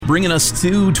Bringing us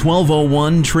to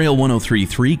 1201 Trail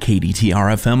 103.3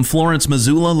 KDTR-FM, Florence,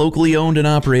 Missoula, locally owned and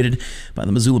operated by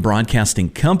the Missoula Broadcasting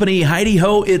Company. Heidi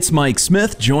ho, it's Mike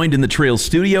Smith, joined in the Trail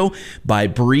studio by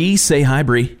Bree. Say hi,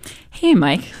 Bree. Hey,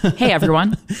 Mike. Hey,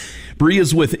 everyone. Bree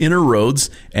is with Inner Roads,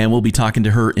 and we'll be talking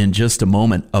to her in just a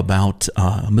moment about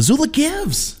Missoula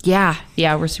Gives. Yeah,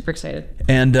 we're super excited.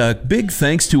 And big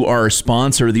thanks to our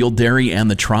sponsor, the Old Dairy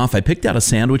and the Trough. I picked out a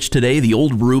sandwich today, the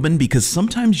Old Reuben, because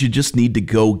sometimes you just need to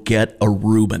go get a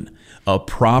Reuben, a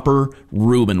proper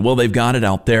Reuben. Well, they've got it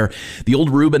out there. The Old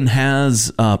Reuben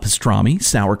has pastrami,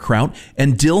 sauerkraut,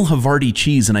 and dill Havarti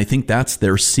cheese, and I think that's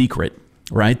their secret.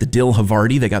 Right, the dill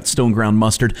Havarti, they got stone ground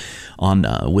mustard on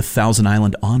with Thousand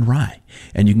Island on rye,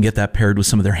 and you can get that paired with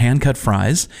some of their hand cut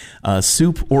fries,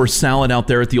 soup or salad out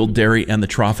there at the Old Dairy and the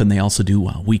Trough, and they also do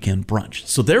weekend brunch.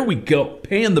 So there we go,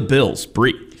 paying the bills,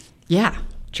 Bree. Yeah,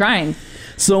 trying.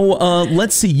 So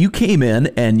let's see, you came in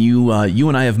and you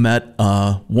and I have met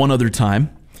one other time.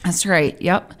 That's right.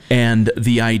 Yep. And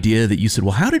the idea that you said,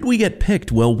 well, how did we get picked?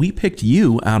 Well, we picked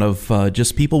you out of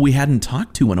just people we hadn't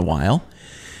talked to in a while,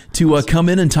 to come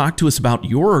in and talk to us about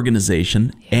your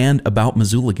organization and about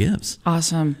Missoula Gives.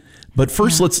 Awesome. But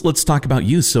first, let's talk about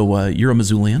you. So you're a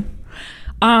Missoulian?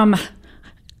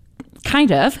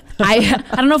 Kind of. I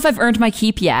don't know if I've earned my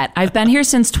keep yet. I've been here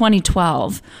since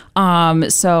 2012.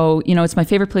 So, it's my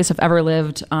favorite place I've ever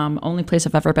lived, only place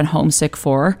I've ever been homesick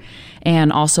for,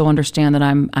 and also understand that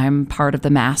I'm part of the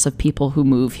mass of people who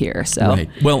move here. So, right.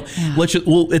 Well,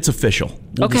 it's official.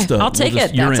 I'll take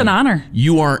it. That's an honor.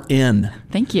 You are in.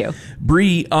 Thank you.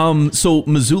 Bree, so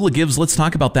Missoula Gives, let's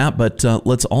talk about that, but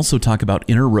let's also talk about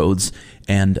Inner Roads.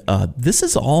 And this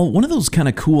is all one of those kind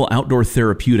of cool outdoor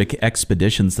therapeutic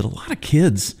expeditions that a lot of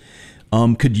kids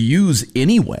could use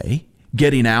anyway,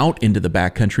 getting out into the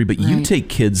backcountry, but you take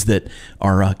kids that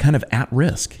are kind of at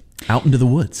risk out into the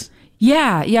woods.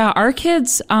 Yeah. Our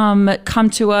kids come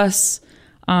to us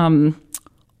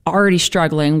already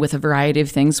struggling with a variety of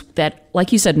things that,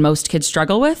 like you said, most kids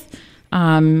struggle with.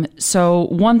 So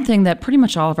one thing that pretty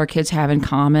much all of our kids have in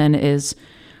common is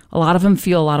a lot of them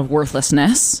feel a lot of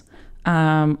worthlessness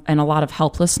and a lot of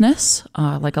helplessness,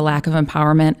 like a lack of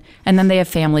empowerment. And then they have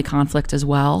family conflict as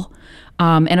well.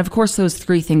 And of course, those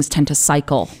three things tend to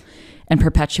cycle and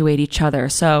perpetuate each other.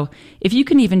 So if you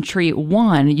can even treat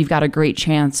one, you've got a great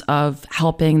chance of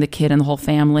helping the kid and the whole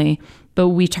family. But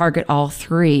we target all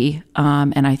three,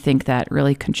 and I think that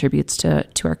really contributes to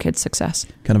our kids' success.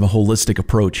 Kind of a holistic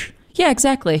approach. Yeah,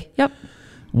 exactly. Yep.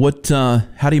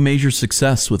 How do you measure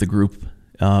success with a group,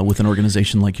 with an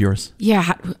organization like yours?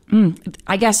 Yeah,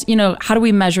 I guess, how do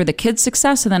we measure the kids'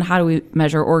 success, and then how do we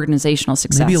measure organizational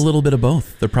success? Maybe a little bit of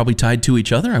both. They're probably tied to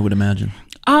each other, I would imagine.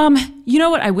 You know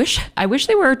what? I wish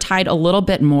they were tied a little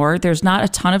bit more. There's not a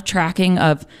ton of tracking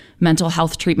of mental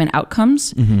health treatment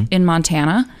outcomes in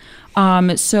Montana.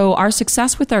 So our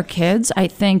success with our kids, I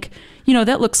think,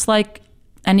 that looks like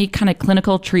any kind of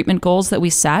clinical treatment goals that we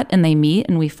set and they meet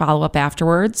and we follow up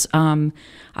afterwards.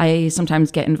 I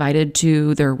sometimes get invited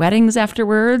to their weddings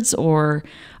afterwards or,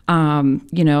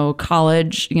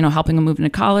 college, helping them move into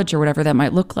college or whatever that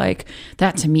might look like.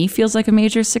 That to me feels like a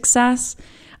major success.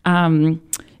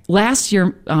 Last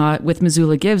year with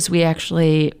Missoula Gives, we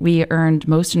earned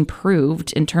most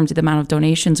improved in terms of the amount of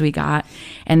donations we got.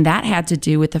 And that had to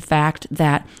do with the fact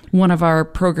that one of our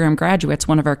program graduates,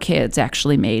 one of our kids,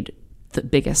 actually made the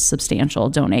biggest substantial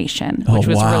donation, which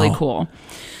was really cool.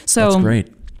 So that's great.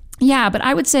 Yeah, but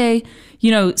I would say,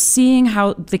 seeing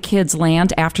how the kids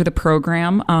land after the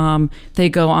program, they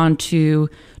go on to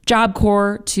Job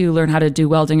Corps to learn how to do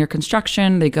welding or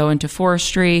construction. They go into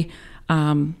forestry.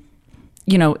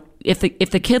 If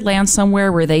the kid lands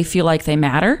somewhere where they feel like they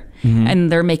matter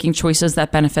and they're making choices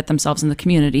that benefit themselves in the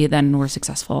community, then we're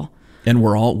successful. And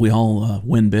we all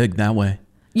win big that way.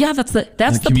 Yeah, that's the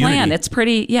plan. It's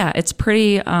pretty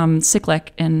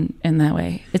cyclic in that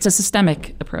way. It's a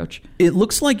systemic approach. It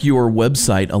looks like your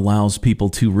website allows people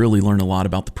to really learn a lot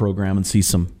about the program and see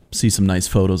some nice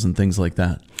photos and things like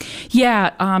that.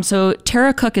 Yeah. So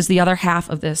Tara Cook is the other half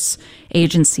of this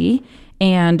agency.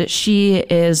 And she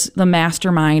is the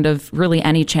mastermind of really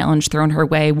any challenge thrown her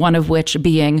way, one of which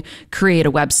being create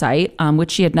a website,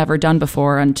 which she had never done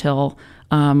before until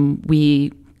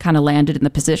we kind of landed in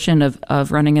the position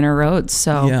of running Inner Roads.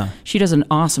 So She does an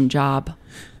awesome job.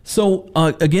 So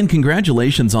again,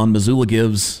 congratulations on Missoula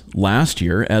Gives last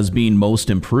year as being most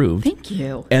improved. Thank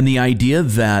you. And the idea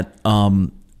that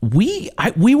we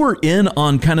were in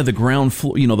on kind of the ground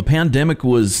floor. The pandemic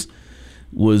was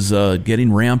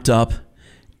getting ramped up.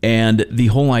 And the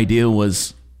whole idea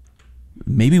was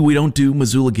maybe we don't do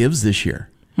Missoula Gives this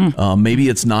year. Maybe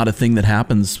it's not a thing that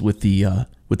happens with the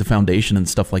with the foundation and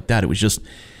stuff like that. It was just,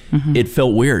 it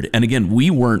felt weird. And again,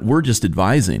 we're just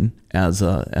advising as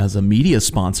a media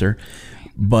sponsor,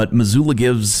 but Missoula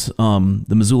Gives, the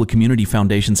Missoula Community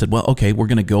Foundation said, well, okay, we're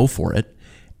going to go for it.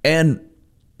 And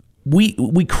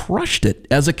we crushed it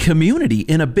as a community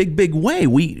in a big way.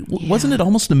 Wasn't it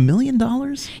almost $1 million?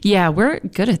 Yeah, we're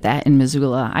good at that in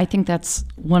Missoula. I think that's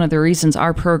one of the reasons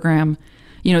our program,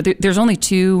 there's only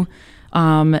 2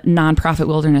 nonprofit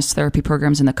wilderness therapy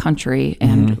programs in the country,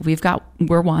 and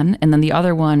we're one, and then the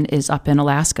other one is up in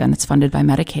Alaska, and it's funded by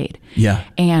Medicaid. Yeah.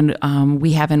 And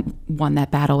we haven't won that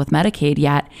battle with Medicaid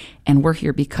yet, and we're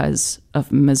here because of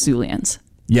Missoulians.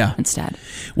 Yeah. Instead.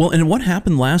 Well, and what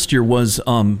happened last year was,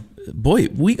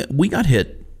 we got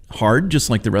hit hard, just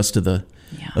like the rest of the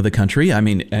country. I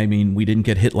mean, we didn't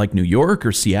get hit like New York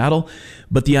or Seattle,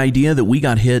 but the idea that we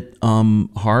got hit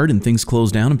hard and things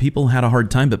closed down and people had a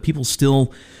hard time, but people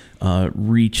still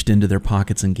reached into their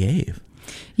pockets and gave.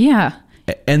 Yeah.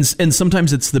 And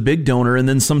sometimes it's the big donor, and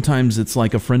then sometimes it's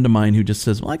like a friend of mine who just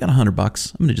says, well, I got $100. I'm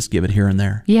going to just give it here and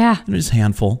there. Yeah. Just a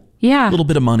handful. Yeah. A little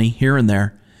bit of money here and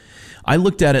there. I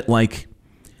looked at it like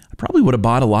I probably would have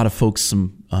bought a lot of folks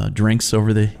some drinks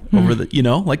over the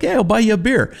like, hey, I'll buy you a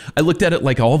beer. I looked at it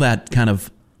like all that kind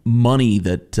of money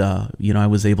that I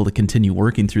was able to continue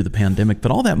working through the pandemic,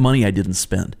 but all that money I didn't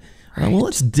spend. Right. Well,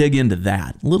 let's dig into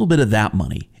that, a little bit of that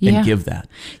money, and give that.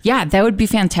 Yeah, that would be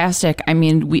fantastic. I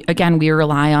mean, we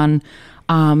rely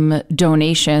on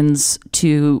donations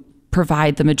to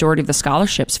provide the majority of the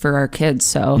scholarships for our kids.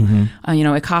 So,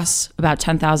 it costs about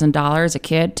 $10,000 a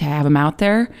kid to have them out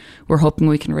there. We're hoping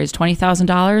we can raise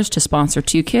 $20,000 to sponsor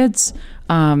 2 kids.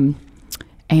 And,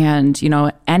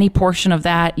 any portion of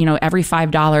that, every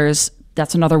 $5,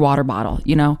 that's another water bottle,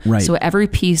 Right. So every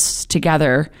piece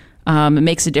together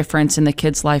makes a difference in the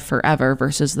kid's life forever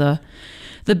versus the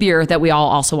beer that we all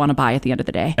also want to buy at the end of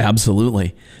the day.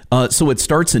 Absolutely. So it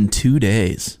starts in 2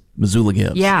 days, Missoula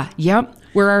Gives. Yeah. Yep.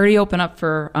 We're already open up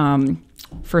for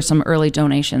some early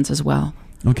donations as well.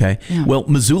 Okay. Yeah. Well,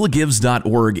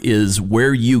 MissoulaGives.org is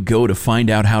where you go to find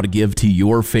out how to give to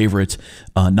your favorite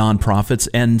nonprofits,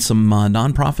 and some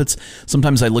nonprofits.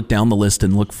 Sometimes I look down the list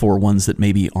and look for ones that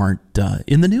maybe aren't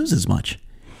in the news as much.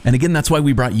 And again, that's why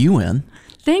we brought you in.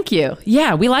 Thank you.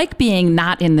 Yeah, we like being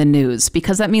not in the news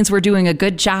because that means we're doing a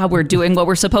good job. We're doing what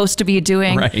we're supposed to be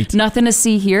doing. Right. Nothing to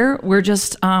see here. We're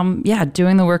just,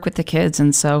 doing the work with the kids.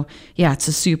 And so, it's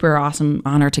a super awesome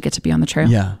honor to get to be on the trail.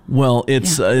 Yeah. Well,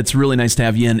 it's really nice to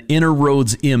have you in.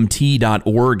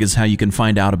 InnerRoadsMT.org is how you can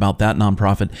find out about that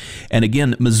nonprofit. And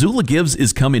again, Missoula Gives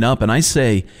is coming up. And I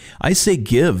say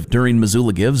give during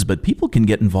Missoula Gives, but people can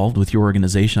get involved with your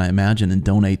organization, I imagine, and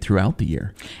donate throughout the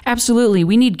year. Absolutely.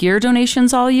 We need gear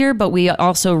donations all year, but we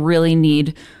also really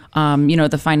need,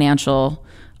 the financial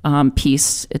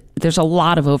piece. There's a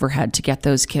lot of overhead to get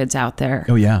those kids out there.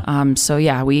 Oh,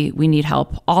 yeah. We need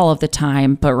help all of the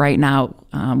time, but right now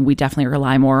we definitely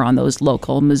rely more on those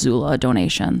local Missoula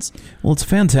donations. Well, it's a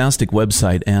fantastic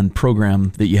website and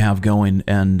program that you have going,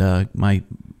 and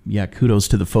kudos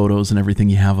to the photos and everything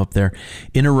you have up there.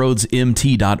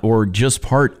 InnerRoadsMT.org, just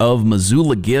part of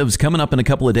Missoula Gives. Coming up in a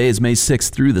couple of days, May 6th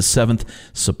through the 7th,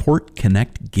 Support,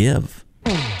 Connect, Give.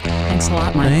 Thanks a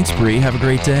lot, Mike. Thanks, Bree. Have a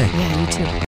great day. Yeah, you too.